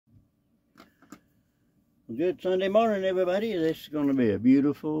Well, good Sunday morning, everybody. This is going to be a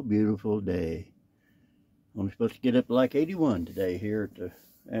beautiful, beautiful day. I'm supposed to get up to like 81 today here at the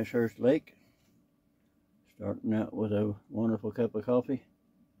Ashurst Lake. Starting out with a wonderful cup of coffee.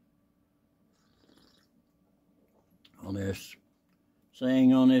 Well, this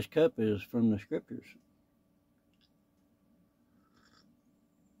saying on this cup is from the scriptures.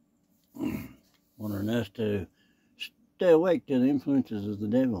 Wanting us to stay awake to the influences of the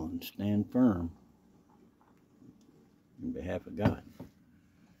devil and stand firm in behalf of God.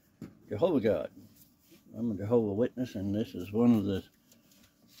 Jehovah God. I'm a Jehovah Witness, and this is one of the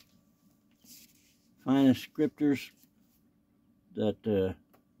finest scriptures that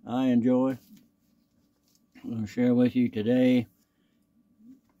I enjoy. I'm going to share with you today.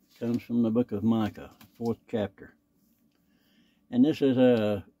 It comes from the book of Micah, 4th chapter. And this is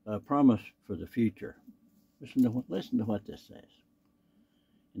a promise for the future. Listen to what this says.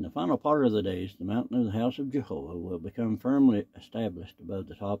 In the final part of the days, the mountain of the house of Jehovah will become firmly established above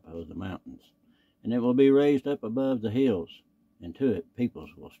the top of the mountains, and it will be raised up above the hills, and to it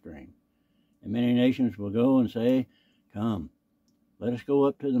peoples will stream. And many nations will go and say, Come, let us go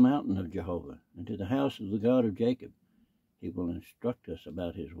up to the mountain of Jehovah, and to the house of the God of Jacob. He will instruct us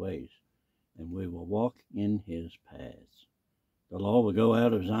about his ways, and we will walk in his paths. The law will go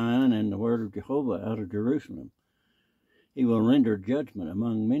out of Zion, and the word of Jehovah out of Jerusalem. He will render judgment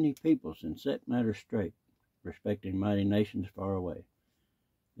among many peoples and set matters straight, respecting mighty nations far away.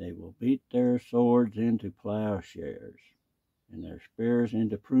 They will beat their swords into plowshares, and their spears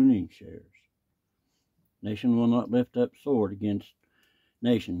into pruning shares. Nation will not lift up sword against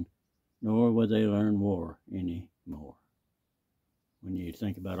nation, nor will they learn war any more. When you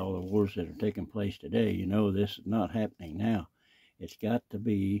think about all the wars that are taking place today, you know this is not happening now. It's got to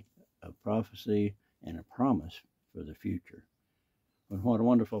be a prophecy and a promise for the future. And what a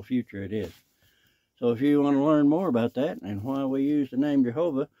wonderful future it is. So if you want to learn more about that and why we use the name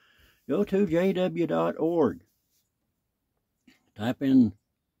Jehovah, go to jw.org. Type in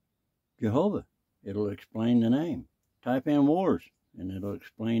Jehovah. It'll explain the name. Type in wars, and it'll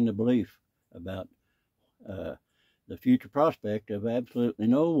explain the belief about the future prospect of absolutely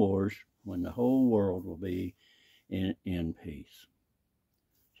no wars when the whole world will be in peace.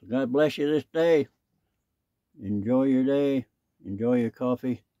 So God bless you this day. Enjoy your day. Enjoy your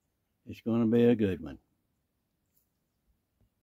coffee. It's going to be a good one.